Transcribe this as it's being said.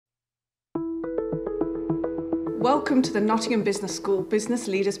Welcome to the Nottingham Business School Business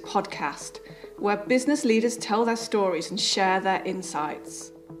Leaders Podcast, where business leaders tell their stories and share their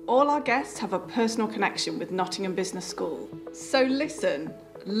insights. All our guests have a personal connection with Nottingham Business School. So listen,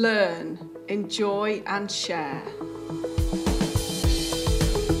 learn, enjoy and share.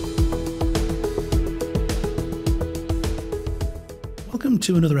 Welcome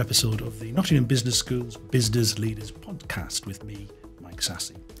to another episode of the Nottingham Business School's Business Leaders Podcast with me, Mike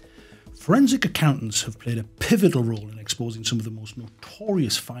Sassi. Forensic accountants have played a pivotal role in exposing some of the most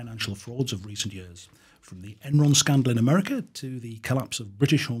notorious financial frauds of recent years, from the Enron scandal in America to the collapse of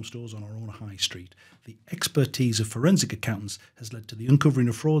British home stores on our own high street. The expertise of forensic accountants has led to the uncovering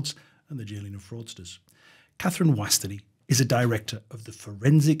of frauds and the jailing of fraudsters. Kathryn Wasteney is a director of the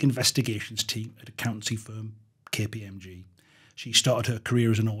Forensic Investigations team at accountancy firm KPMG. She started her career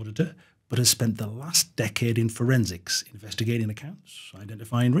as an auditor, but has spent the last decade in forensics, investigating accounts,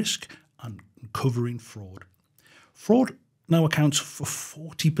 identifying risk, and uncovering fraud. Fraud now accounts for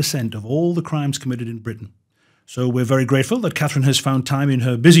 40% of all the crimes committed in Britain. So we're very grateful that Kathryn has found time in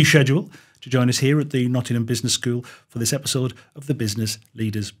her busy schedule to join us here at the Nottingham Business School for this episode of the Business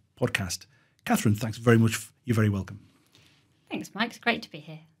Leaders Podcast. Kathryn, thanks very much. You're very welcome. Thanks, Mike. It's great to be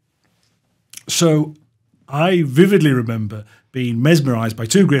here. So I vividly remember being mesmerised by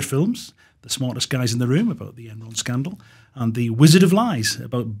two great films, The Smartest Guys in the Room about the Enron scandal and The Wizard of Lies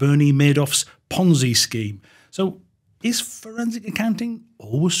about Bernie Madoff's Ponzi scheme. So is forensic accounting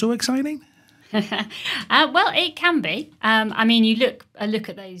always so exciting? Well, it can be. I mean, you look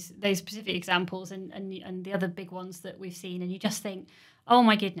at those specific examples and the other big ones that we've seen, and you just think, oh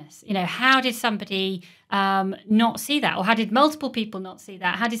my goodness, how did somebody not see that? Or how did multiple people not see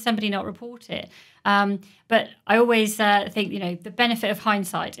that? How did somebody not report it? But I always think, the benefit of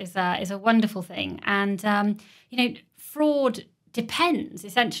hindsight is a wonderful thing. And, fraud depends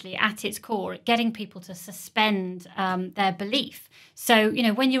essentially at its core at getting people to suspend their belief. So,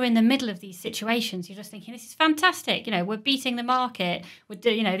 when you're in the middle of these situations, you're just thinking, this is fantastic. We're beating the market.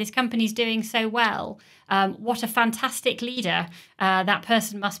 This company's doing so well. What a fantastic leader that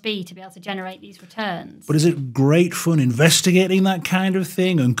person must be to be able to generate these returns. But is it great fun investigating that kind of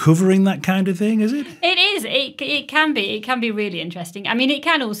thing, uncovering that kind of thing, is it? It is. It can be. It can be really interesting. I mean, it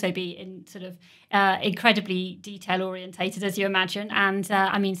can also be in sort of incredibly detail orientated, as you imagine. And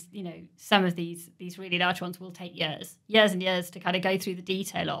some of these really large ones will take years and years to kind of go through the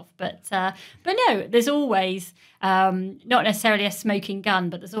detail of. But no, there's always not necessarily a smoking gun,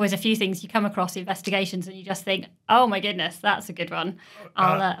 but there's always a few things you come across investigations and you just think, oh my goodness, that's a good one.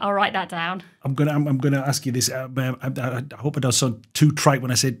 I'll write that down. I'm gonna ask you this. I hope it doesn't sound too trite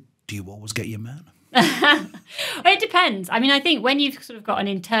when I say, do you always get your man? It depends. I mean, I think when you've sort of got an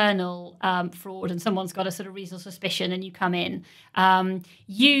internal fraud and someone's got a sort of reasonable suspicion and you come in,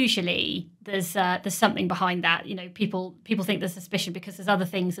 usually there's something behind that. People think there's suspicion because there's other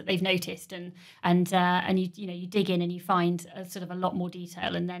things that they've noticed, and you dig in and you find sort of a lot more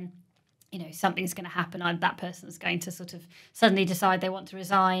detail, and then something's going to happen. That person's going to sort of suddenly decide they want to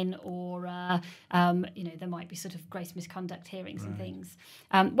resign, or there might be sort of gross misconduct hearings and things.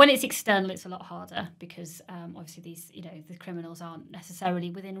 When it's external, it's a lot harder because obviously these the criminals aren't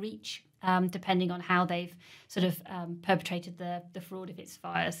necessarily within reach, depending on how they've sort of perpetrated the fraud, if it's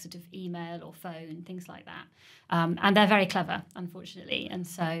via sort of email or phone, things like that. And they're very clever, unfortunately, and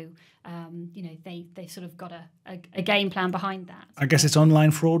so they've sort of got a game plan behind that. I guess it's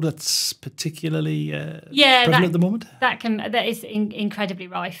online fraud that's particularly prevalent at the moment. That is incredibly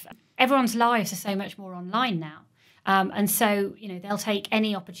rife. Everyone's lives are so much more online now, and so they'll take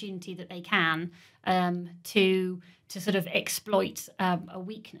any opportunity that they can to sort of exploit a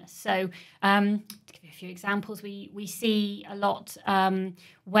weakness. So to give you a few examples, we see a lot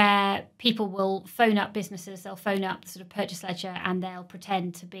where people will phone up businesses, they'll phone up the sort of purchase ledger and they'll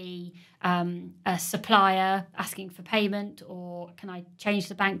pretend to be a supplier asking for payment, or can I change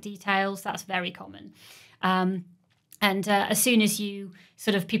the bank details? That's very common. And as soon as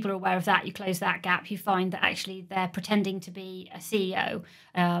people are aware of that, you close that gap, you find that actually they're pretending to be a CEO.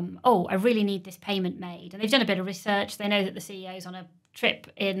 I really need this payment made. And they've done a bit of research. They know that the CEO's on a trip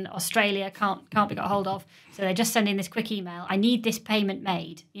in Australia, can't be got hold of. So they're just sending this quick email. I need this payment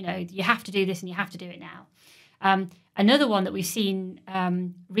made. You have to do this and you have to do it now. Another one that we've seen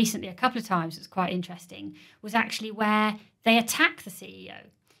recently a couple of times that's quite interesting was actually where they attack the CEO.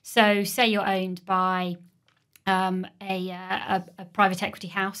 So say you're owned by a private equity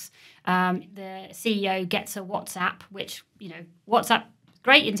house. The CEO gets a WhatsApp, which, WhatsApp,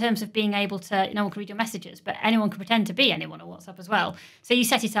 great in terms of being able to, no one can read your messages, but anyone can pretend to be anyone on WhatsApp as well. So you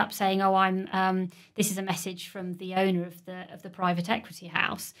set it up saying, this is a message from the owner of the private equity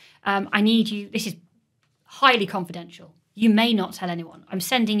house. I need you, this is highly confidential. You may not tell anyone. I'm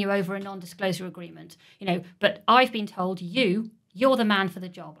sending you over a non-disclosure agreement, but I've been told you're the man for the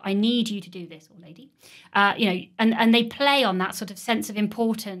job. I need you to do this, or lady. And they play on that sort of sense of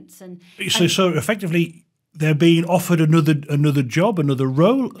importance. So effectively, they're being offered another job, another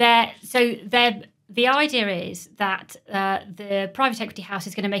role. The idea is that the private equity house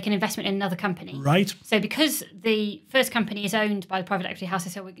is going to make an investment in another company. Right. So because the first company is owned by the private equity house, they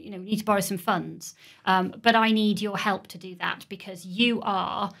say, we need to borrow some funds. But I need your help to do that because you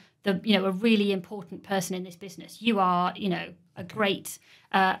are a really important person in this business. You are, a great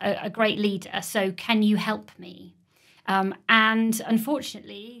leader. So can you help me? And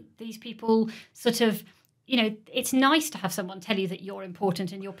unfortunately, these people sort of, it's nice to have someone tell you that you're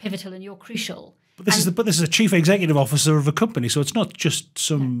important and you're pivotal and you're crucial. But this is a chief executive officer of a company, so it's not just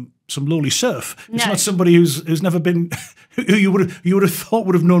some lowly serf. It's not somebody who's never been who you would have thought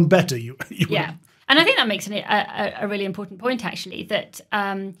would have known better. And I think that makes a really important point actually, that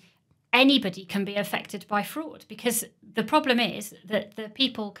anybody can be affected by fraud, because the problem is that the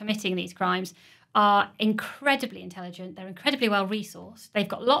people committing these crimes are incredibly intelligent, they're incredibly well resourced, they've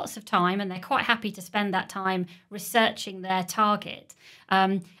got lots of time and they're quite happy to spend that time researching their target.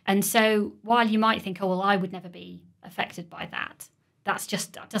 And so while you might think, oh, well, I would never be affected by that, that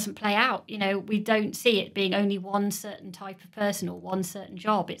doesn't play out. We don't see it being only one certain type of person or one certain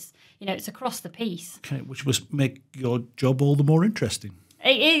job. It's across the piece. Okay, which must make your job all the more interesting.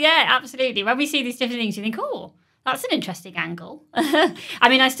 Yeah, absolutely. When we see these different things, you think, oh, that's an interesting angle. I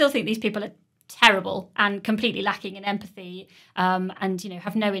mean, I still think these people are terrible and completely lacking in empathy, and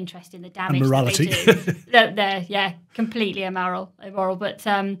have no interest in the damage and morality. That they do. They're completely immoral. But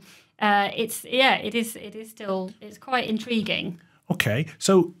it's quite intriguing. Okay,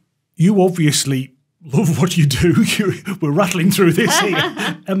 so you obviously love what you do. We're rattling through this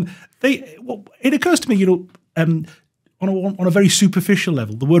here. It occurs to me, on a very superficial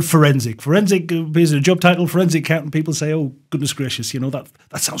level, the word forensic is a job title, forensic accountant. People say, oh, goodness gracious, that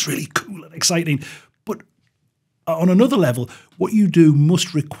sounds really cool and exciting. But on another level, what you do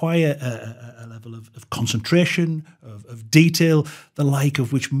must require a level of concentration, of detail, the like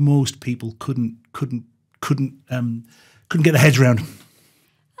of which most people couldn't get their heads around.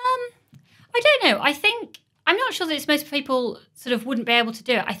 I don't know. I'm not sure that it's most people sort of wouldn't be able to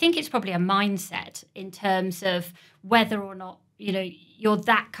do it. I think it's probably a mindset in terms of whether or not, you're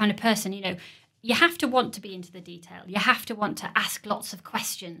that kind of person. You have to want to be into the detail. You have to want to ask lots of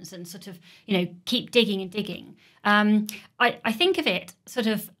questions and sort of, keep digging and digging. I think of it sort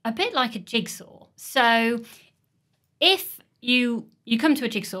of a bit like a jigsaw. So if you come to a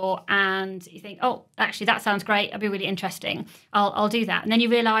jigsaw and you think, oh, actually, that sounds great. That'd be really interesting. I'll do that. And then you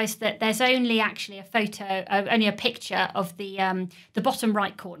realise that there's only actually a photo, only a picture of the bottom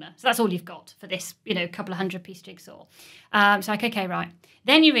right corner. So that's all you've got for this, couple of 100-piece jigsaw. So okay, right.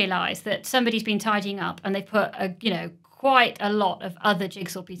 Then you realise that somebody's been tidying up and they've put quite a lot of other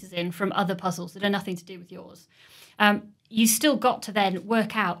jigsaw pieces in from other puzzles that are nothing to do with yours. You still got to then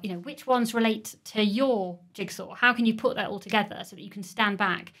work out, which ones relate to your jigsaw. How can you put that all together so that you can stand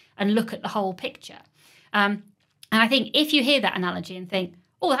back and look at the whole picture? And I think if you hear that analogy and think,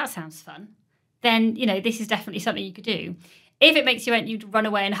 oh, that sounds fun, then, this is definitely something you could do. If it makes you want you to run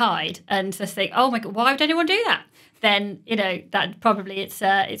away and hide and just think, oh my God, why would anyone do that? Then, that probably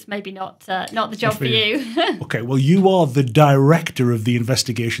it's maybe not the job for you. Okay, well, you are the director of the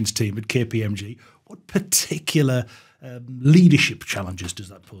investigations team at KPMG. What particular leadership challenges does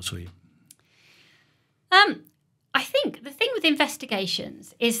that pose for you? I think the thing with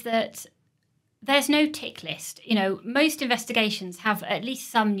investigations is that there's no tick list. Most investigations have at least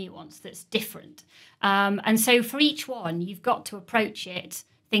some nuance that's different. And so for each one, you've got to approach it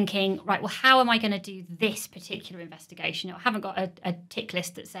thinking, right, well, how am I going to do this particular investigation? I haven't got a tick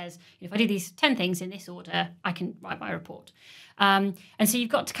list that says, if I do these 10 things in this order, I can write my report. And so you've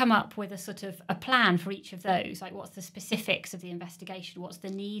got to come up with a sort of a plan for each of those, like what's the specifics of the investigation, what's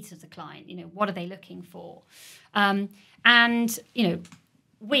the needs of the client, what are they looking for?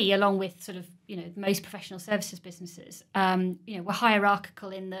 We, along with sort of, most professional services businesses, we're hierarchical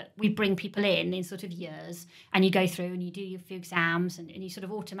in that we bring people in sort of years, and you go through and you do your few exams and you sort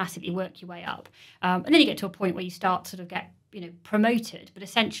of automatically work your way up. And then you get to a point where you start sort of get, promoted. But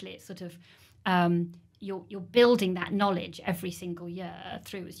essentially it's sort of, you're building that knowledge every single year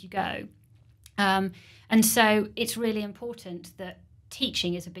through as you go. And so it's really important that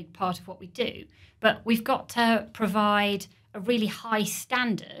teaching is a big part of what we do. But we've got to provide a really high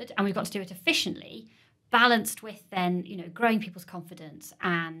standard, and we've got to do it efficiently, balanced with then, growing people's confidence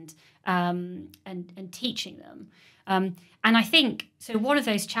and teaching them. And I think, so one of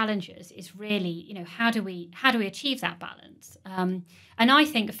those challenges is really, how do we achieve that balance? And I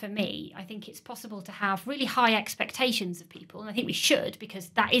think for me, I think it's possible to have really high expectations of people. And I think we should, because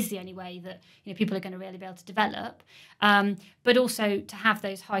that is the only way that, people are going to really be able to develop. But also to have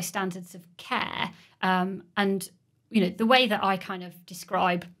those high standards of care. And, the way that I kind of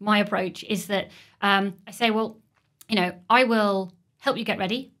describe my approach is that I say, well, I will help you get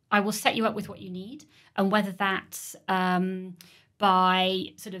ready. I will set you up with what you need. And whether that's by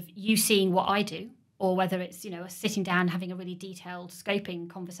sort of you seeing what I do, or whether it's, sitting down, having a really detailed scoping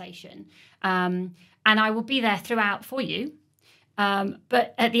conversation. And I will be there throughout for you.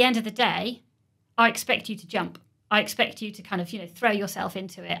 But at the end of the day, I expect you to jump. I expect you to kind of, throw yourself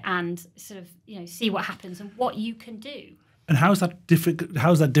into it and sort of, see what happens and what you can do. And how's that different?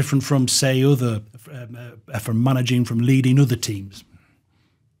 How's that different from, say, from managing, from leading other teams?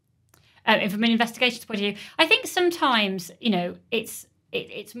 From an investigations point of view, I think sometimes,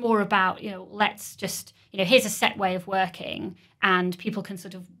 it's more about, let's just, here's a set way of working and people can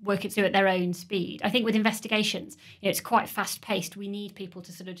sort of work it through at their own speed. I think with investigations, it's quite fast paced. We need people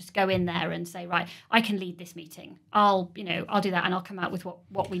to sort of just go in there and say, right, I can lead this meeting. I'll do that and I'll come out with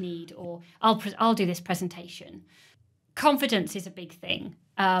what we need, or I'll do this presentation. Confidence is a big thing.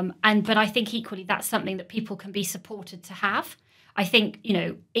 But I think equally that's something that people can be supported to have. I think,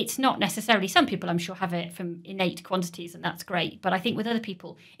 it's not necessarily, some people I'm sure have it from innate quantities and that's great. But I think with other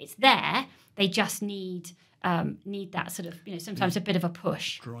people, it's there. They just need that sort of, sometimes a bit of a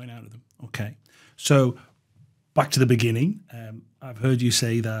push. Drawing out of them. Okay. So back to the beginning. I've heard you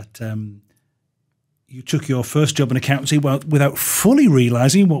say that you took your first job in accountancy without fully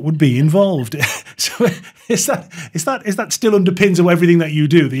realising what would be involved. So is that still underpins of everything that you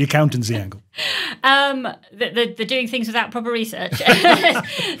do, the accountancy angle? The doing things without proper research.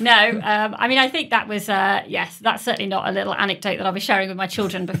 No, I think that was yes. That's certainly not a little anecdote that I'll be sharing with my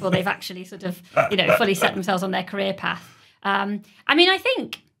children before they've actually sort of fully set themselves on their career path. I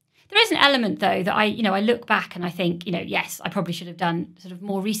think there is an element though that I look back and I think yes, I probably should have done sort of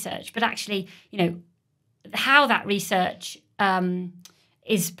more research, but actually how that research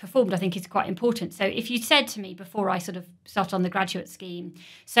is performed, I think, is quite important. So if you said to me before I sort of start on the graduate scheme,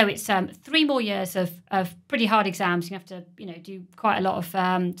 so it's 3 more years of pretty hard exams. You have to, do quite a lot of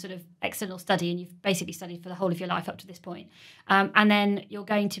sort of external study, and you've basically studied for the whole of your life up to this point. And then you're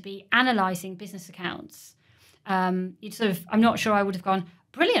going to be analysing business accounts. I'm not sure I would have gone,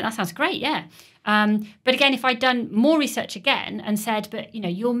 brilliant, that sounds great, yeah. But again, if I'd done more research again and said, but,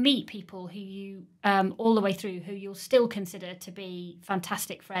 you'll meet people who you, all the way through, who you'll still consider to be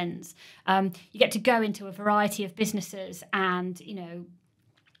fantastic friends. You get to go into a variety of businesses and,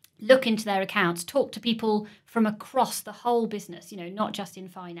 look into their accounts, talk to people from across the whole business, not just in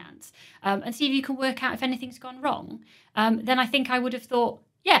finance, and see if you can work out if anything's gone wrong. Then I think I would have thought,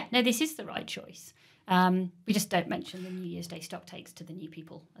 yeah, no, this is the right choice. We just don't mention the New Year's Day stock takes to the new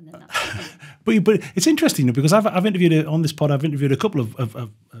people, and then that's but it's interesting because I've interviewed on this pod. I've interviewed a couple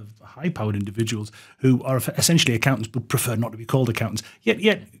of high-powered individuals who are essentially accountants but prefer not to be called accountants.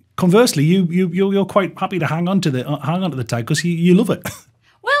 Yet conversely, you're quite happy to hang on to the tag because you love it.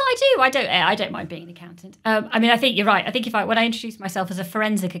 Well, I do. I don't mind being an accountant. I think you're right. I think when I introduce myself as a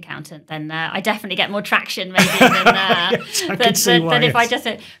forensic accountant, then I definitely get more traction maybe than if I just.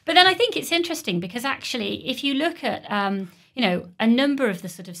 But then I think it's interesting because actually, if you look at a number of the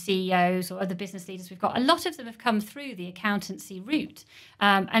sort of CEOs or other business leaders we've got, a lot of them have come through the accountancy route,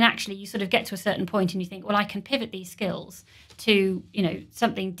 and actually you sort of get to a certain point and you think, well, I can pivot these skills to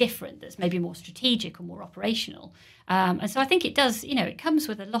something different that's maybe more strategic or more operational. And so I think it does, it comes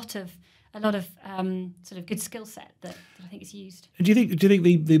with a lot of sort of good skill set that I think is used. Do you think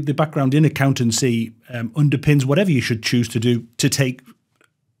the background in accountancy underpins whatever you should choose to do to take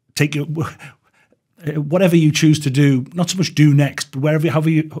your whatever you choose to do, not so much do next, but however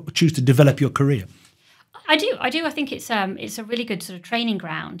you choose to develop your career? I do. I think it's a really good sort of training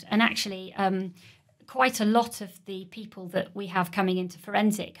ground, and actually. Quite a lot of the people that we have coming into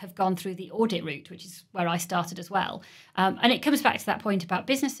forensic have gone through the audit route, which is where I started as well. And it comes back to that point about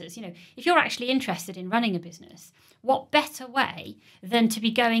businesses. If you're actually interested in running a business, what better way than to be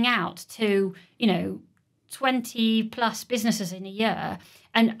going out to, 20 plus businesses in a year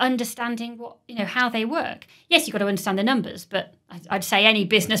and understanding what, how they work. Yes, you've got to understand the numbers, but I'd say any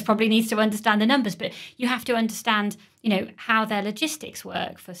business probably needs to understand the numbers, but you have to understand, how their logistics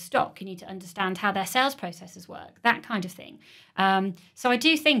work for stock. You need to understand how their sales processes work, that kind of thing. So I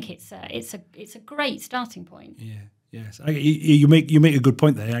do think it's a great starting point. Yeah. Yes, you make a good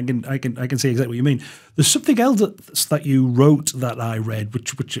point there. I can see exactly what you mean. There's something else that you wrote that I read,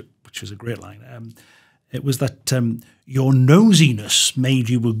 which was a great line. It was that your nosiness made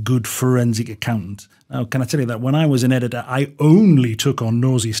you a good forensic accountant. Now, can I tell you that when I was an editor, I only took on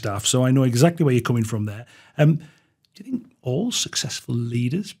nosy staff, so I know exactly where you're coming from there. Do you think all successful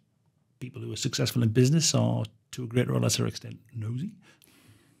leaders, people who are successful in business, are to a greater or lesser extent nosy?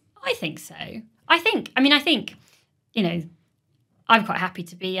 I think so. I think I'm quite happy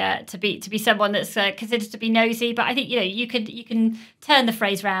to be someone that's considered to be nosy, but I think you can turn the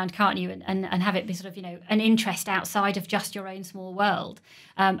phrase round, can't you, and have it be sort of an interest outside of just your own small world,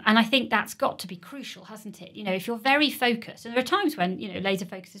 and I think that's got to be crucial, hasn't it? If you're very focused, and there are times when laser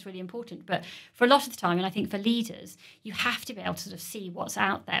focus is really important, but for a lot of the time, and I think for leaders, you have to be able to sort of see what's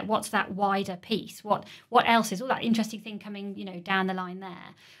out there, what's that wider piece, what else is all that interesting thing coming down the line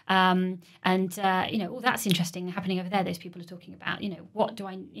there, that's interesting happening over there. Those people are talking about. What do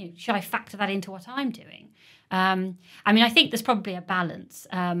I, should I factor that into what I'm doing? I think there's probably a balance.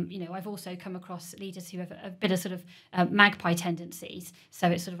 I've also come across leaders who have a bit of sort of magpie tendencies. So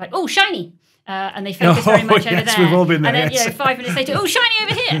it's sort of like, oh, shiny. And they focus very much over there. We've all been there, and then, 5 minutes later, oh, shiny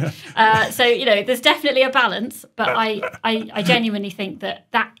over here. So, there's definitely a balance. But I genuinely think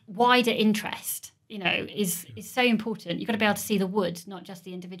that wider interest, is so important. You've got to be able to see the wood, not just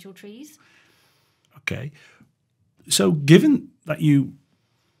the individual trees. Okay. So given that you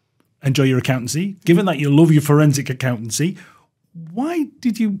enjoy your accountancy, given that you love your forensic accountancy, why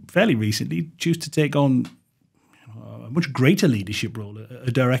did you fairly recently choose to take on a much greater leadership role,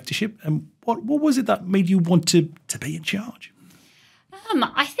 a directorship? And what was it that made you want to be in charge?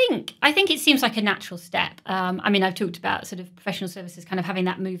 I think it seems like a natural step. I've talked about sort of professional services kind of having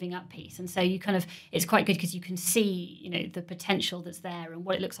that moving up piece, and so it's quite good because you can see the potential that's there and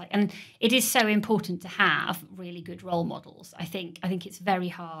what it looks like, and it is so important to have really good role models. I think it's very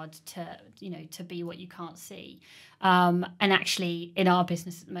hard to be what you can't see, and actually in our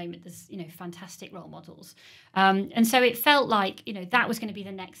business at the moment there's fantastic role models, and so it felt like that was going to be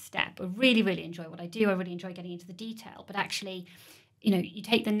the next step. I really enjoy what I do. I really enjoy getting into the detail, but actually you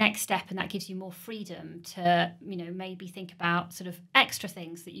take the next step and that gives you more freedom to, maybe think about sort of extra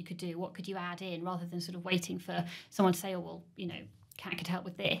things that you could do. What could you add in rather than sort of waiting for someone to say, oh, well, Kat could help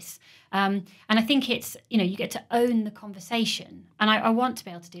with this. And I think it's, you get to own the conversation. And I want to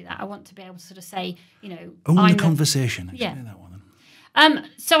be able to do that. I want to be able to sort of say, own the conversation. Yeah. That one.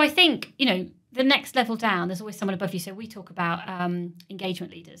 So I think, the next level down, there's always someone above you. So we talk about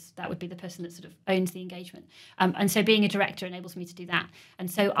engagement leaders. That would be the person that sort of owns the engagement. And so being a director enables me to do that. And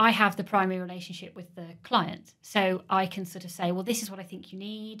so I have the primary relationship with the client. So I can sort of say, well, this is what I think you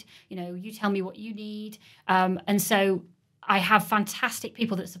need. You tell me what you need. And so I have fantastic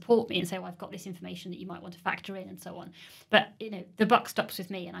people that support me and say, well, I've got this information that you might want to factor in and so on. But, the buck stops with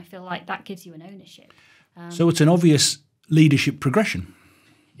me. And I feel like that gives you an ownership. So it's an obvious leadership progression.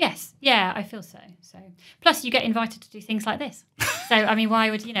 Yes, yeah, I feel so. Plus, you get invited to do things like this. So,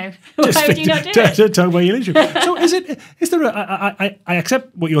 why would you not do it? Talk about your leadership. So, is there I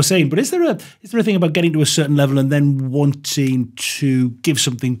accept what you're saying, but is there a thing about getting to a certain level and then wanting to give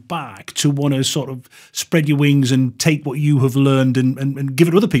something back, to want to sort of spread your wings and take what you have learned and give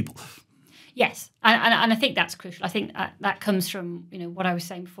it to other people? Yes, and I think that's crucial. I think that comes from what I was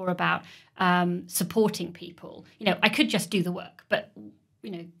saying before about supporting people. I could just do the work, but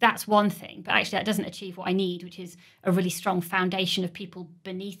that's one thing, but actually that doesn't achieve what I need, which is a really strong foundation of people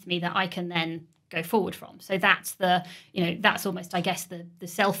beneath me that I can then go forward from. So that's that's almost, I guess, the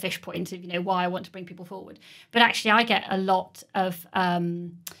selfish point of, why I want to bring people forward. But actually I get a lot of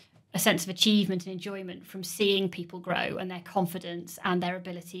a sense of achievement and enjoyment from seeing people grow and their confidence and their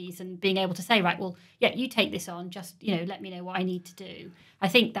abilities and being able to say, right, well, yeah, you take this on, just, let me know what I need to do. I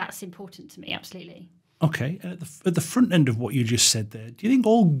think that's important to me, absolutely. Okay, and at the front end of what you just said there, do you think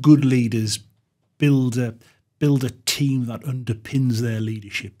all good leaders build a team that underpins their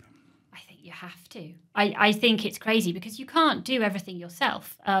leadership? I think you have to. I think it's crazy because you can't do everything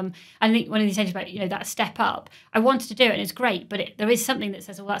yourself. I think one of these things about that step up, I wanted to do it and it's great, but there is something that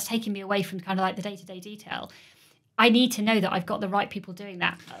says, well, that's taking me away from kind of like the day-to-day detail. I need to know that I've got the right people doing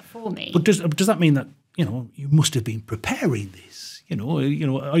that for me. But does that mean that you must have been preparing this? Are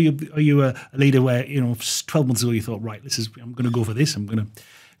you a leader where 12 months ago you thought, right, I'm going to go for this. I'm going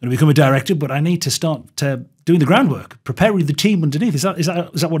to become a director, but I need to start doing the groundwork, preparing the team underneath. Is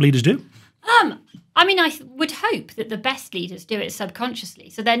that what leaders do? I would hope that the best leaders do it subconsciously,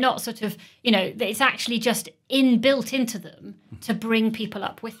 so they're not sort of that it's actually just built into them to bring people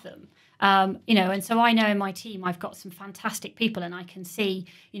up with them. And so I know in my team I've got some fantastic people, and I can see,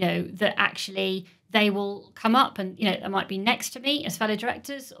 that actually they will come up and, they might be next to me as fellow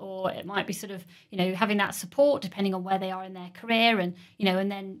directors, or it might be sort of, having that support depending on where they are in their career. And, and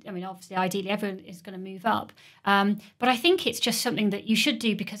then, obviously, ideally, everyone is going to move up. But I think it's just something that you should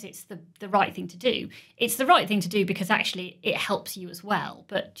do because it's the right thing to do. It's the right thing to do because actually it helps you as well.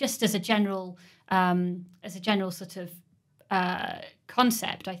 But just as a general sort of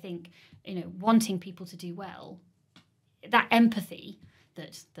concept, I think, wanting people to do well, that empathy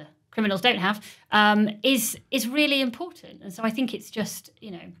that the criminals don't have is really important. And so I think it's just,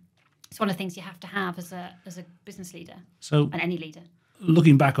 it's one of the things you have to have as a business leader, and any leader.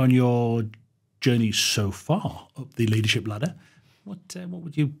 Looking back on your journey so far up the leadership ladder, what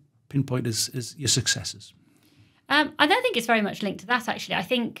would you pinpoint as your successes? I don't think it's very much linked to that, actually. I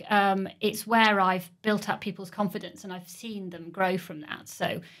think it's where I've built up people's confidence and I've seen them grow from that.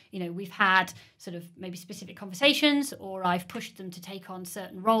 So, we've had sort of maybe specific conversations, or I've pushed them to take on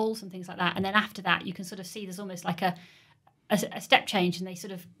certain roles and things like that. And then after that, you can sort of see there's almost like a step change, and they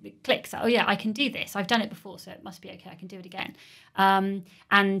sort of click. So, oh yeah, I can do this. I've done it before, so it must be okay. I can do it again.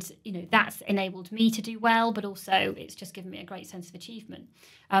 And that's enabled me to do well, but also it's just given me a great sense of achievement.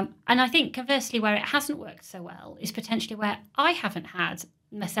 And I think conversely, where it hasn't worked so well is potentially where I haven't had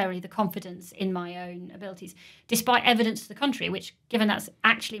necessarily the confidence in my own abilities, despite evidence to the contrary, which, given that's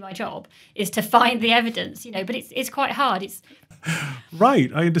actually my job, is to find the evidence, but it's quite hard. It's right.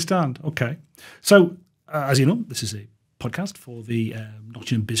 I understand. Okay. So, as you know, this is a podcast for the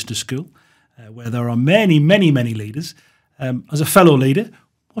Nottingham Business School, where there are many, many, many leaders. As a fellow leader,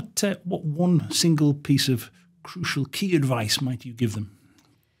 what one single piece of crucial key advice might you give them?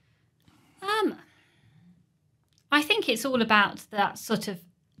 I think it's all about that sort of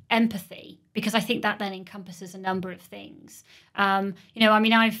empathy, because I think that then encompasses a number of things.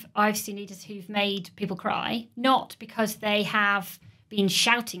 I've seen leaders who've made people cry, not because they have been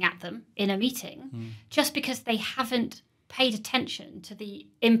shouting at them in a meeting, just because they haven't paid attention to the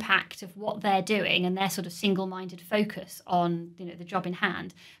impact of what they're doing, and their sort of single-minded focus on the job in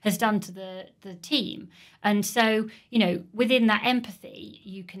hand has done to the team. And so within that empathy,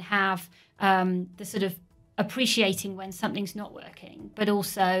 you can have the sort of appreciating when something's not working, but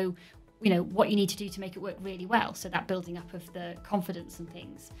also what you need to do to make it work really well. So that building up of the confidence and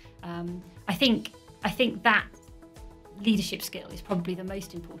things. I think that leadership skill is probably the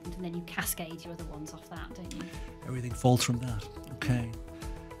most important, and then you cascade your other ones off that, don't you? Everything falls from that. Okay.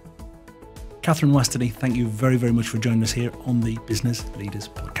 Kathryn Wasteney, thank you very, very much for joining us here on the Business Leaders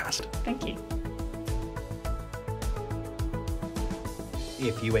Podcast. Thank you.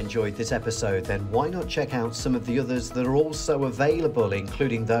 If you enjoyed this episode, then why not check out some of the others that are also available,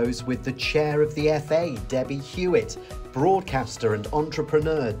 including those with the Chair of the FA, Debbie Hewitt, broadcaster and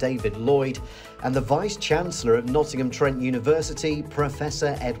entrepreneur David Lloyd, and the Vice-Chancellor of Nottingham Trent University,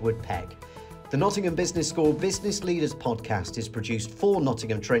 Professor Edward Pegg. The Nottingham Business School Business Leaders Podcast is produced for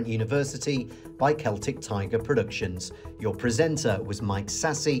Nottingham Trent University by Celtic Tiger Productions. Your presenter was Mike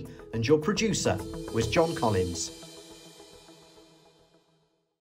Sassi, and your producer was John Collins.